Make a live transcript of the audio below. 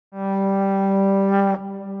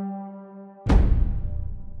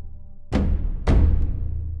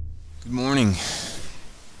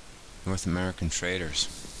North American traders.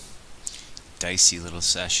 Dicey little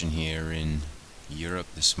session here in Europe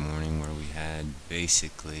this morning where we had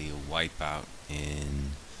basically a wipeout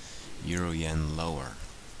in Euro-Yen lower.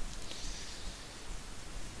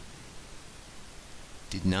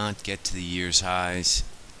 Did not get to the year's highs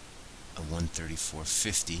of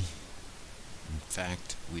 134.50. In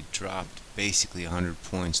fact, we dropped basically 100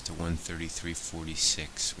 points to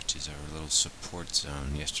 133.46, which is our little support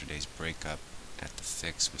zone. Yesterday's breakup at the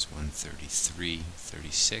fix was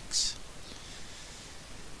 133.36.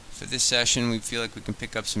 For this session, we feel like we can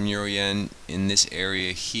pick up some Euro-Yen in this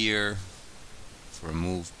area here for a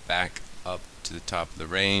move back up to the top of the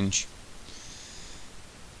range.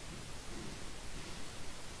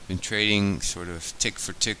 Been trading sort of tick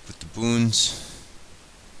for tick with the Bunds.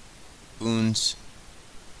 Bunds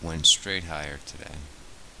went straight higher today.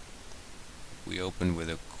 We opened with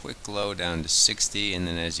a quick low down to 60, and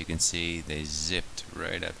then as you can see they zipped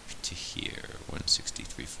right up to here,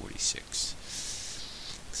 163.46.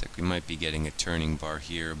 Looks like we might be getting a turning bar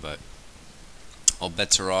here, but all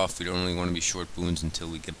bets are off. We don't really want to be short Bunds until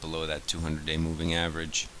we get below that 200-day moving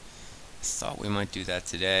average. I thought we might do that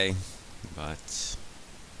today, but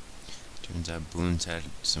turns out Bunds had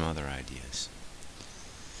some other ideas.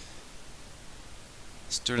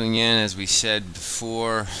 Sterling yen, as we said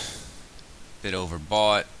before, a bit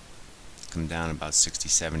overbought, come down about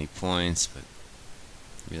 60-70 points, but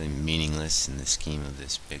really meaningless in the scheme of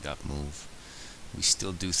this big up move. We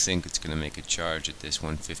still do think it's going to make a charge at this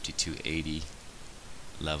 152.80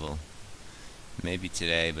 level. Maybe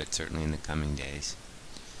today, but certainly in the coming days.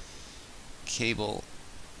 Cable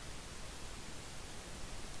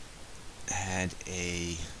had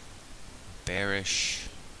a bearish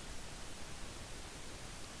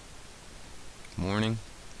morning.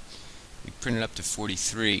 We printed up to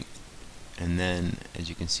 43, and then as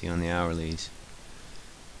you can see on the hourlies,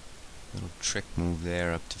 little trick move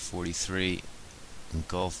there up to 43,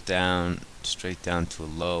 engulfed down straight down to a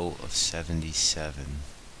low of 77,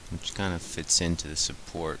 which kind of fits into the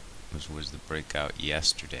support which was the breakout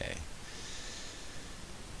yesterday.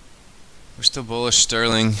 We're still bullish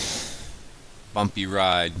sterling, bumpy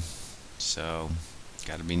ride, so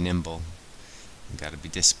got to be nimble. Got to be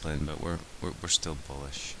disciplined, but we're still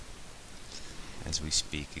bullish. As we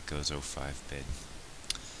speak, it goes 05 bid.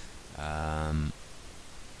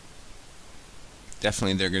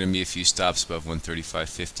 Definitely, there are going to be a few stops above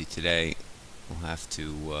 135.50 today. We'll have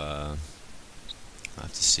to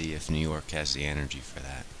see if New York has the energy for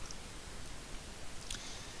that.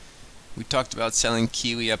 We talked about selling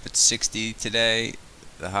Kiwi up at 60 today.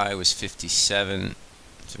 The high was 57,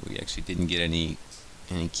 so we actually didn't get any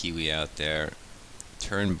Kiwi out there.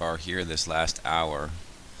 Turn bar here this last hour,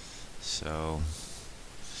 so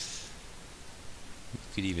you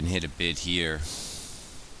could even hit a bid here,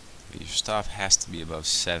 but your stop has to be above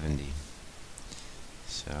 70,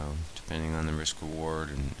 so depending on the risk reward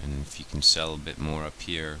and if you can sell a bit more up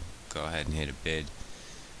here, go ahead and hit a bid,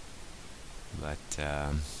 but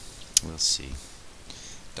we'll see.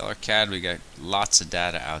 Dollar CAD, we got lots of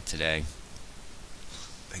data out today.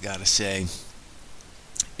 I gotta say,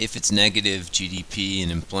 if it's negative GDP and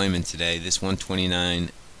employment today, this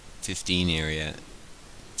 129.15 area,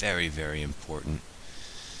 very, very important.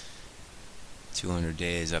 200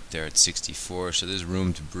 days up there at 64, so there's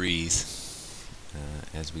room to breathe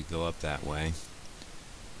as we go up that way.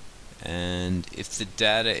 And if the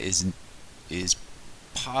data is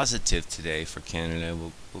positive today for Canada,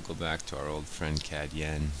 we'll go back to our old friend CAD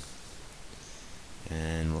yen,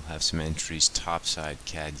 and we'll have some entries topside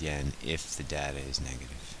CAD yen if the data is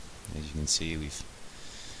negative. As you can see, we've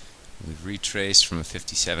retraced from a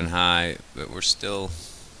 57 high, but we're still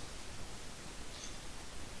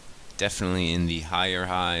definitely in the higher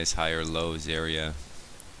highs, higher lows area.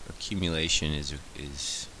 Accumulation is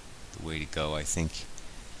the way to go, I think.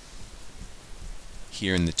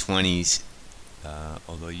 Here in the 20s,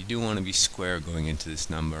 although you do want to be square going into this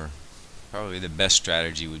number, probably the best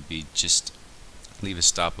strategy would be just leave a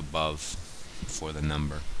stop above for the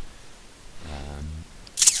number.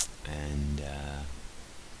 And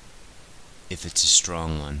if it's a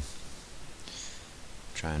strong one,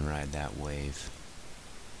 try and ride that wave.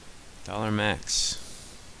 Dollar max,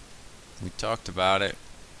 we talked about it,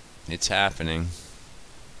 it's happening.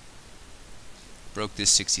 Broke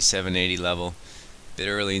this 67.80 level a bit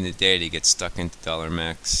early in the day to get stuck into dollar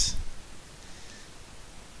max.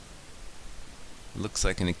 Looks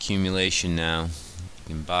like an accumulation now.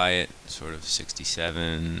 You can buy it sort of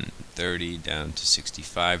 67.30 down to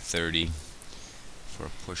 65.30 for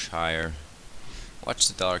a push higher. Watch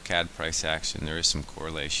the dollar CAD price action. There is some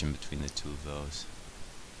correlation between the two of those.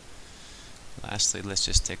 Lastly, let's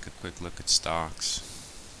just take a quick look at stocks.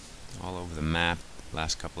 All over the map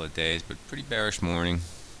last couple of days, but pretty bearish morning.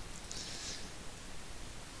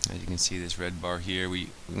 As you can see, this red bar here, we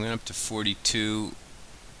went up to 42,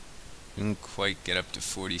 didn't quite get up to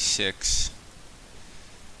 46,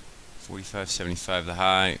 45.75 the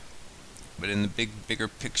high, but in the bigger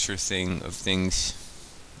picture of things,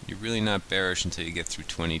 you're really not bearish until you get through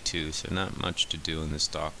 22, so not much to do in the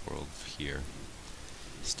stock world here.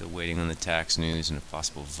 Still waiting on the tax news and a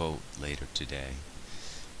possible vote later today.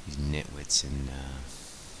 These nitwits in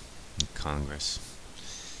Congress.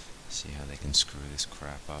 See how they can screw this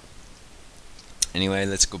crap up. Anyway,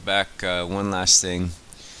 let's go back. One last thing.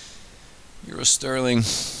 Euro sterling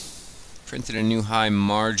printed a new high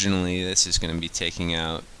marginally. This is going to be taking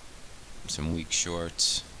out some weak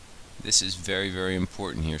shorts. This is very, very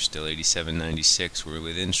important here still. 87.96. We're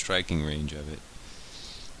within striking range of it.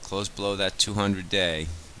 Close below that 200 day.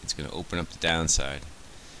 It's going to open up the downside.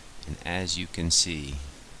 And as you can see,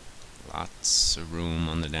 lots of room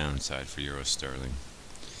on the downside for euro sterling.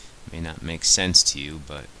 May not make sense to you,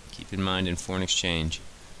 but keep in mind in foreign exchange,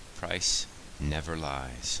 price never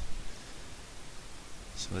lies.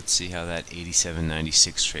 So let's see how that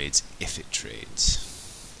 87.96 trades, if it trades.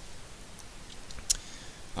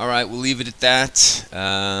 Alright, we'll leave it at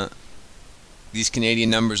that. These Canadian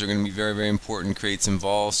numbers are going to be very, very important. Create some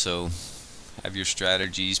vol, so have your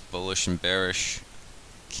strategies, bullish and bearish.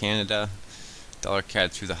 Canada, dollar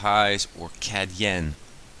CAD through the highs, or CAD yen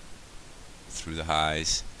through the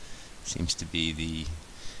highs. Seems to be the,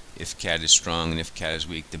 if CAD is strong and if CAD is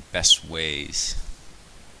weak, the best ways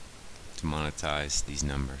to monetize these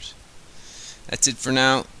numbers. That's it for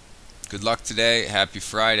now. Good luck today. Happy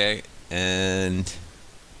Friday, and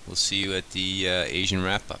we'll see you at the Asian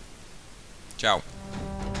wrap-up. Ciao.